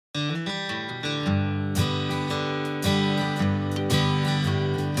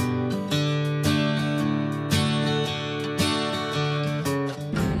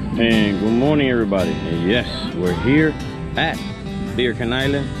And good morning, everybody. And yes, we're here at Beacon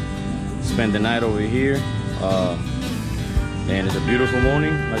Island. Spend the night over here, and it's a beautiful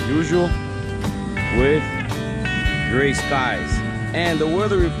morning as usual with gray skies. And the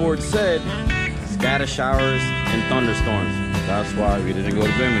weather report said scattered showers and thunderstorms. That's why we didn't go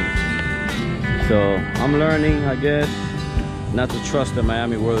to Bimini. So I'm learning, I guess, not to trust the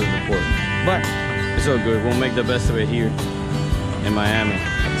Miami weather report, but it's all good. We'll make the best of it here in Miami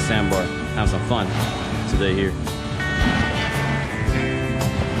at the Sandbar. Have some fun today here.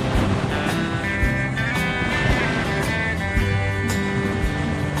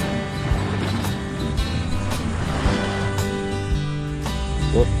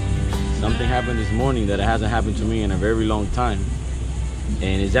 Well, something happened this morning that hasn't happened to me in a very long time,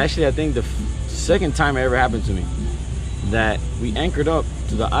 and it's actually, I think, the second time it ever happened to me, that we anchored up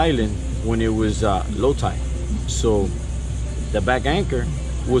to the island when it was low tide. So the back anchor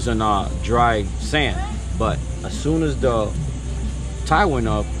was on dry sand, but as soon as the tide went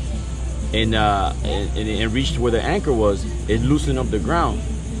up and it reached where the anchor was, it loosened up the ground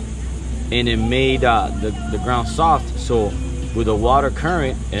and it made the ground soft. So with the water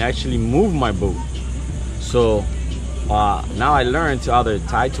current, it actually moved my boat. So now I learned to either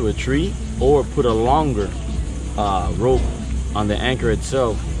tie to a tree or put a longer rope on the anchor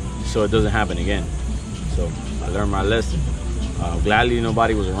itself so it doesn't happen again. So I learned my lesson. Gladly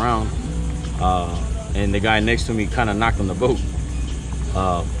nobody was around, and the guy next to me kind of knocked on the boat.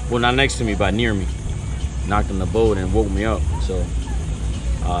 Well, not next to me, but near me. Knocked on the boat and woke me up. So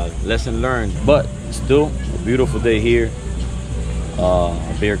lesson learned. But still a beautiful day here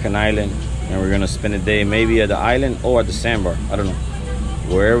at Beacon Island, and we're gonna spend a day maybe at the island or at the Sandbar. I don't know,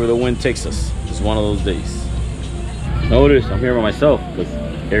 wherever the wind takes us. It's one of those days. Notice I'm here by myself because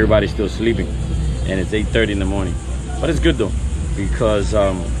everybody's still sleeping, and it's 8:30 in the morning. But it's good though, because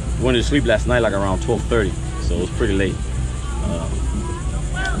we went to sleep last night like around 12:30, so it was pretty late.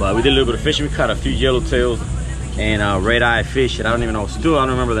 But we did a little bit of fishing. We caught a few yellowtails and red-eye fish, and I don't even know, still I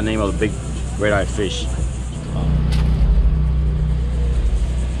don't remember the name of the big red-eye fish.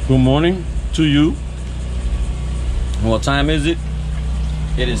 Good morning to you. What time is it?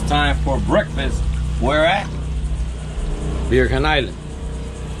 It is time for breakfast. Where at? Beacon Island.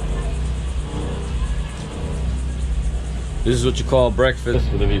 This is what you call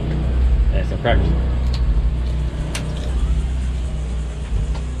breakfast with a view. And some crackers.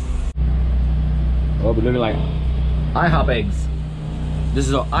 Oh, we're looking like IHOP eggs. This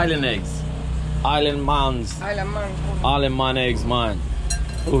is our island eggs. Island Mons. Island Mon eggs, man.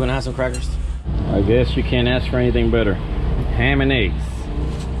 We're gonna have some crackers. I guess you can't ask for anything better. Ham and eggs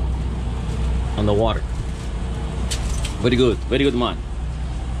on the water. Very good, man.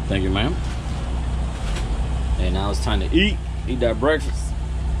 Thank you, ma'am. And now it's time to eat that breakfast.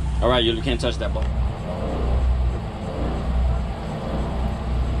 All right, you can't touch that ball.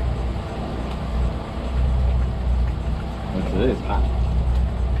 It is hot.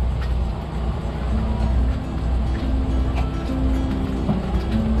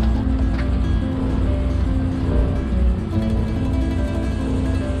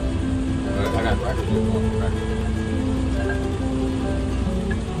 I got crackers.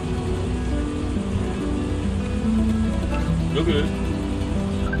 Look at it.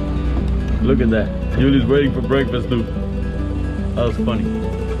 Look at that. Julie's waiting for breakfast too. That was funny.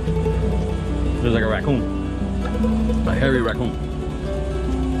 Looks like a raccoon. A hairy raccoon.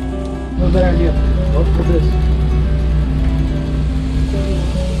 No better idea. Go for this.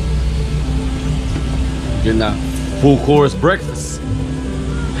 Getting that full course breakfast.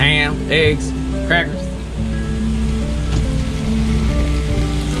 Ham, eggs, crackers.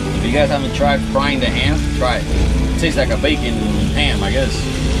 If you guys haven't tried frying the ham, try it. It tastes like a bacon ham, I guess.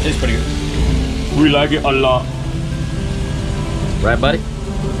 It tastes pretty good. We like it a lot. Right, buddy?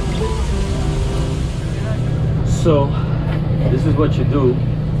 So, this is what you do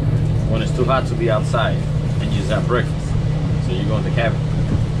when it's too hot to be outside and you just have breakfast. So you go in the cabin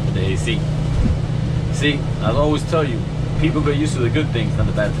with the AC. See, I always tell you, people get used to the good things, not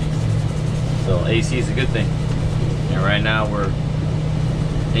the bad things. So AC is a good thing. And right now we're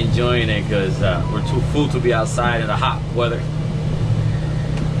enjoying it because we're too full to be outside in the hot weather.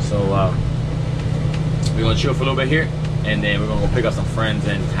 So we're gonna chill for a little bit here, and then we're gonna go pick up some friends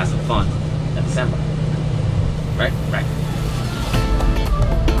and have some fun at the Sandbar. Right?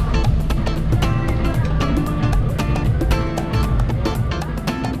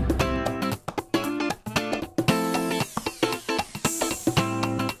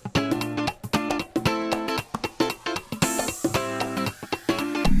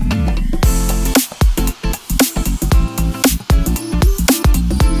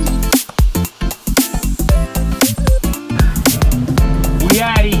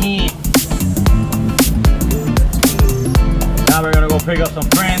 pick up some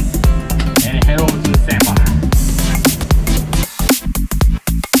friends and head over to the sandbar.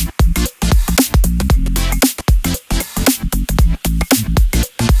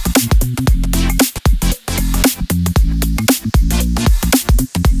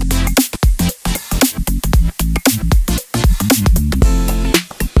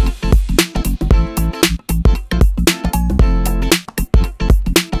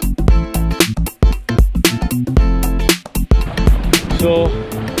 So,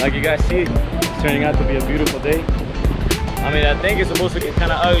 like you guys see, it's turning out to be a beautiful day. I mean, I think it's supposed to get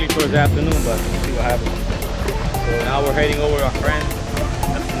kind of ugly towards the afternoon, but we'll see what happens. So now we're heading over to our friend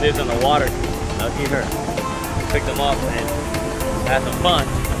that lives on the water. Lucky her. Pick them up and have some fun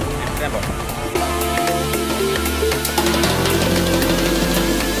in Sandbar.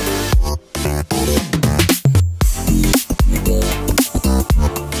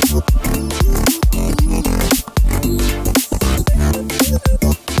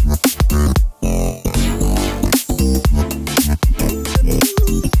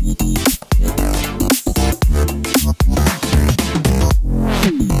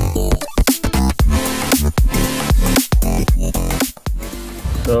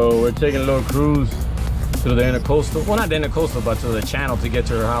 So we're taking a little cruise through the intercoastal. Well, not the intercoastal, but to the channel to get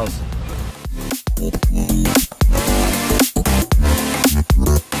to her house.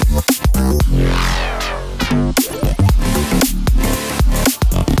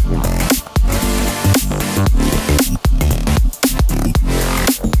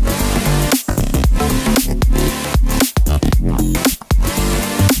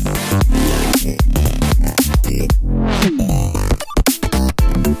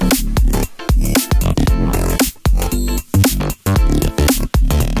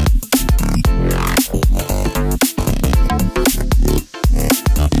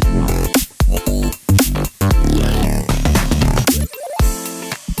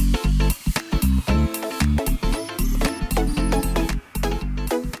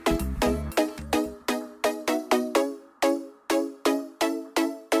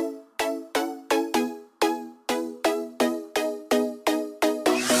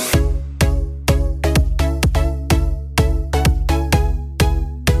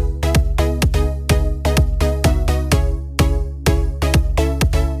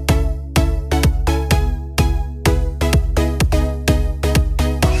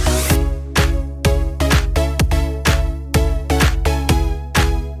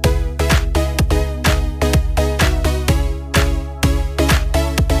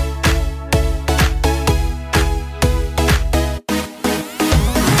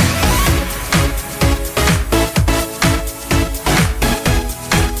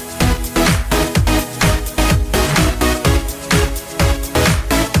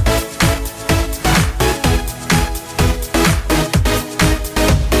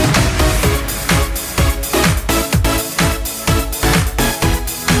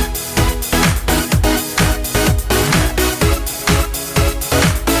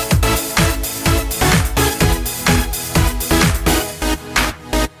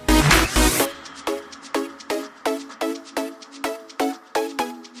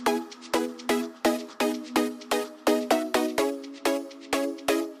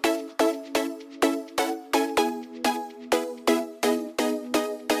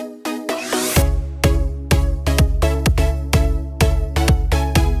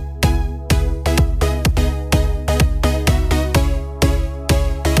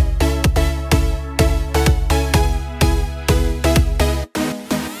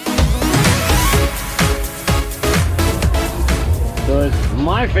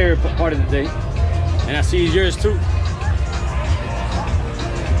 My favorite part of the day, and I see yours too,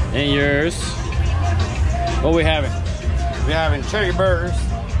 and yours. What we having? We having turkey burgers,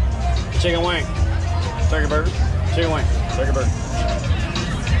 chicken wing, turkey burgers, chicken wing, turkey burgers,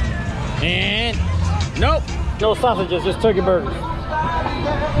 and nope, no sausages, just turkey burgers.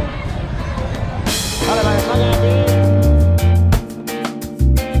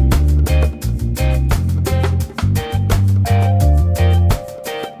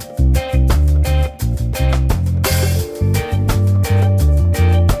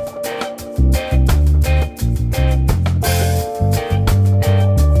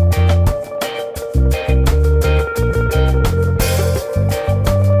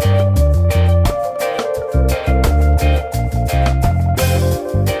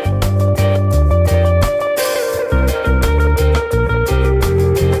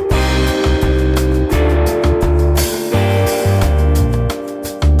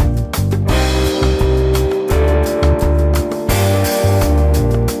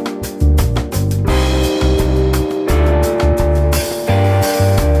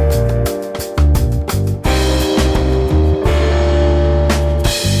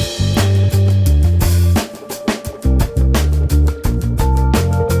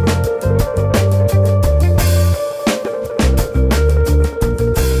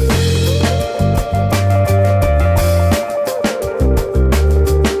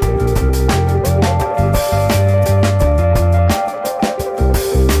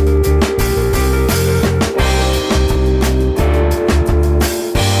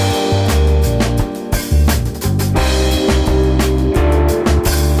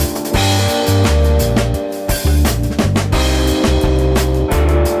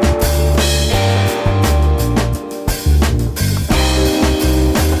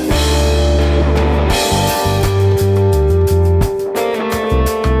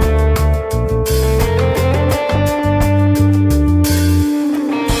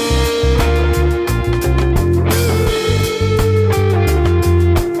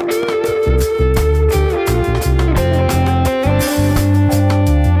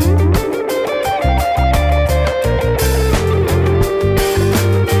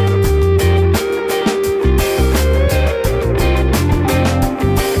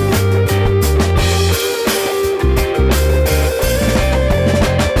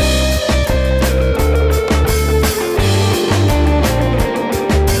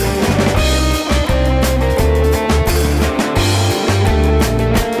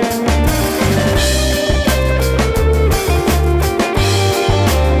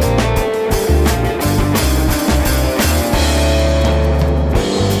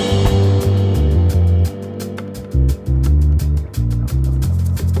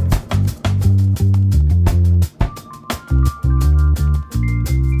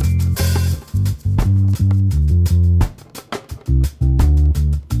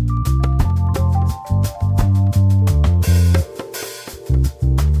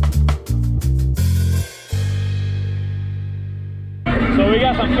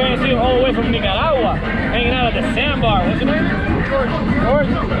 Sandbar. What's your name? George. George?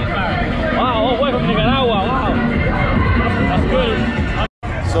 Wow, all the way from Nicaragua. Wow. That's good.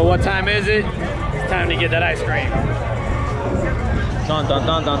 So what time is it? It's time to get that ice cream. Dun dun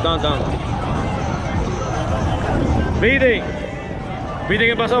dun dun dun dun. Vite. ¿Viste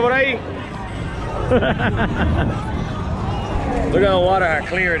qué pasó por ahí? Look at the water, how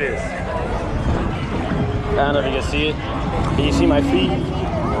clear it is. I don't know if you can see it. Can you see my feet?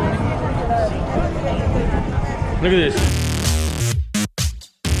 Look at this.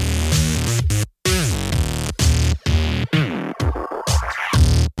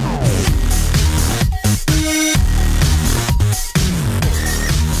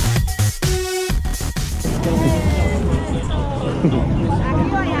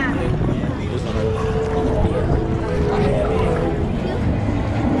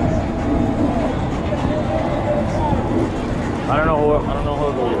 I don't know who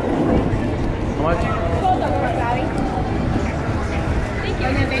it goes. How much?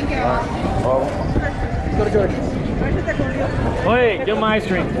 Thank you. Oh. Go to George. Wait, give me my ice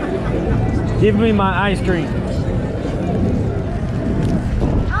cream. Give me my ice cream.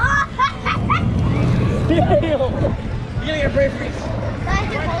 You're gonna get a brave freeze.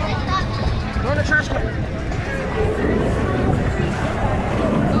 Go in the trash can.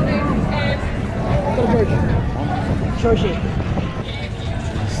 Go to George. George.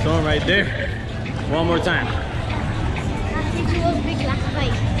 Storm right there. One more time.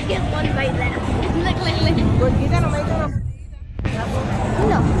 Get one bite left. Look.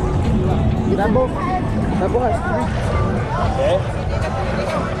 No. That boat has three. Okay.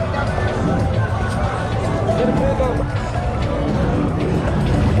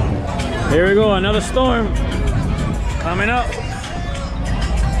 Here we go, another storm coming up.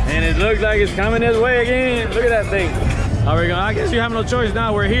 And it looks like it's coming this way again. Look at that thing. How are we going? I guess you have no choice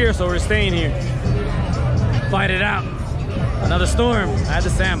now. We're here, so we're staying here. Fight it out. Another storm at the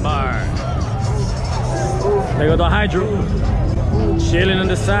Sandbar. There goes the hydro. Chilling on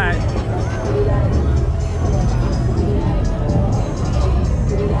the side.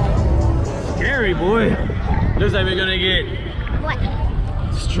 Scary, boy. Looks like we're gonna get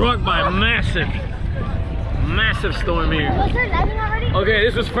struck by a massive storm here. Was there lightning already? Okay,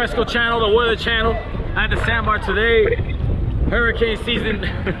 this was Fresco Channel, the weather channel at the Sandbar today. Hurricane season.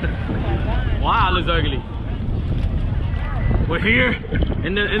 Wow, it looks ugly. We're here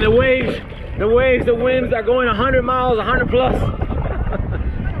in the waves. The waves, the winds are going 100 miles, 100 plus.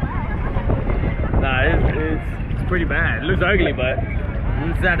 Nah, it's pretty bad. It looks ugly, but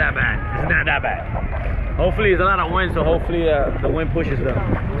it's not that bad. It's not that bad. Hopefully, there's a lot of wind, so hopefully the wind pushes them.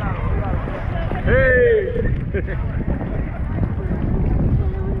 Hey!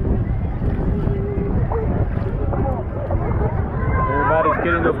 Everybody's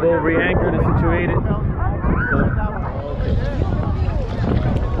getting the boat re-anchored and situated.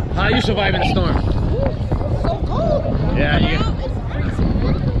 How you survive in the storm? So cold. Yeah, Now it's freezing.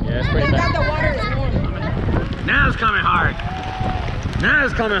 Yeah, it's pretty bad. The water is warm. Now it's coming hard. Now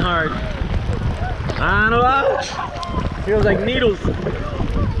it's coming hard. I know, ouch. Feels like needles. Look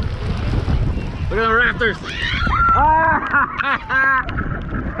at the rafters.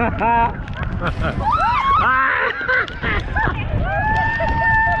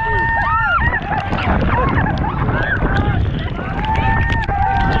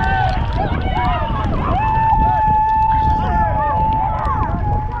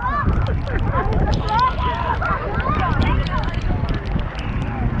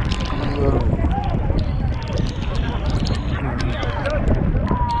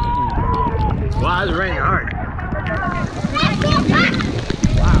 Wow, it's raining hard.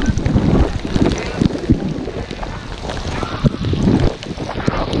 Wow.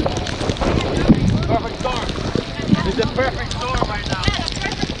 Perfect storm. It's a perfect storm right now.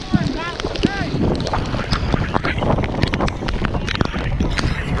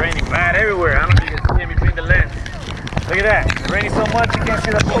 It's raining bad everywhere. I don't think you can see in between the lens. Look at that. It's raining so much you can't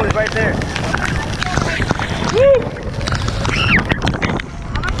see the boat. It's right there. Woo!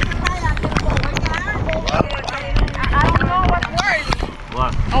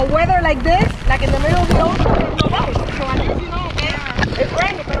 A weather like this, like in the middle of the ocean, there's no boat. So at least you know, okay, it's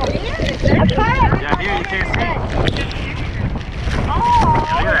raining, but over here, it's fine. Yeah, here you can't see. Oh,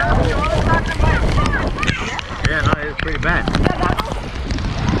 Look at that. Yeah, no, it's pretty bad.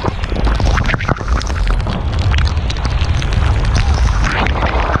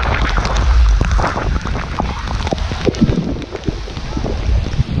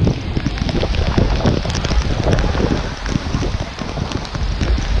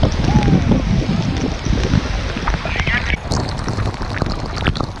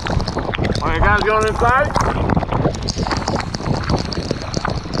 Alright guys, going inside?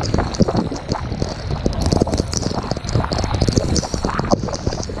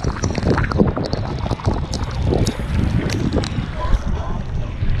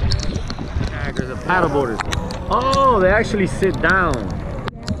 paddleboarders. Oh, they actually sit down.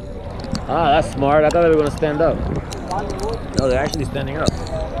 Ah, that's smart. I thought they were gonna stand up. No, they're actually standing up.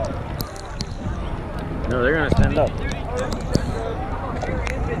 No, they're gonna stand up.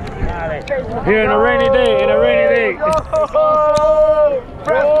 Here in a rainy day,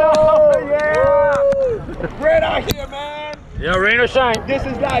 Fresco, yeah! Great out here, man! Yo, rain or shine. This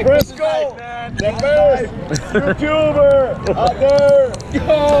is life. Fresco, man. The best YouTuber out there. Yo!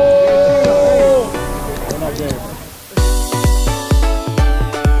 One up there.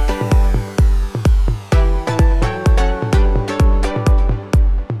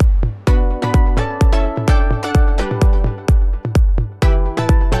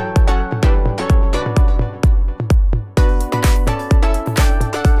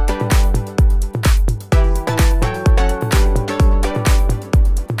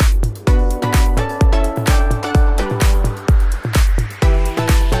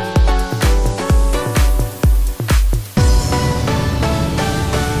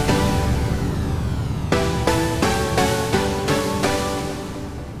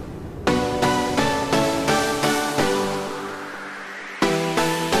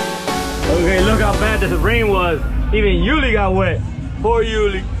 Okay, look how bad this rain was. Even Yuli got wet. Poor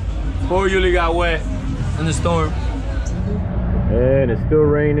Yuli. Poor Yuli got wet in the storm. And it's still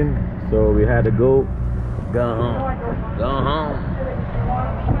raining, so we had to go home. Go home.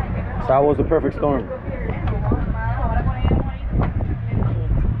 So how was the perfect storm?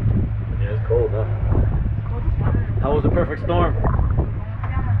 Yeah, it's cold, huh? How was the perfect storm?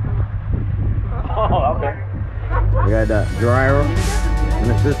 Oh, okay. We got that dryer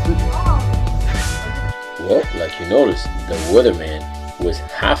and assistant. Well, like you noticed, the weatherman was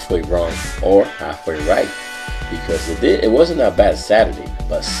halfway wrong or halfway right, because it wasn't that bad Saturday,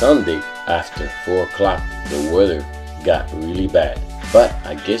 but Sunday after 4 o'clock the weather got really bad. But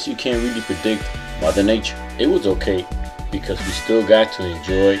I guess you can't really predict Mother Nature. It was okay because we still got to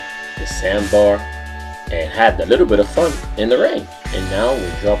enjoy the sandbar and had a little bit of fun in the rain. And now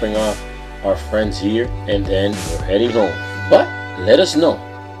we're dropping off our friends here and then we're heading home. But let us know,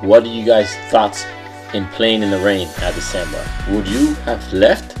 what are you guys' thoughts in playing in the rain at the sandbar? Would you have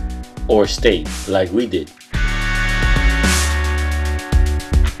left or stayed like we did?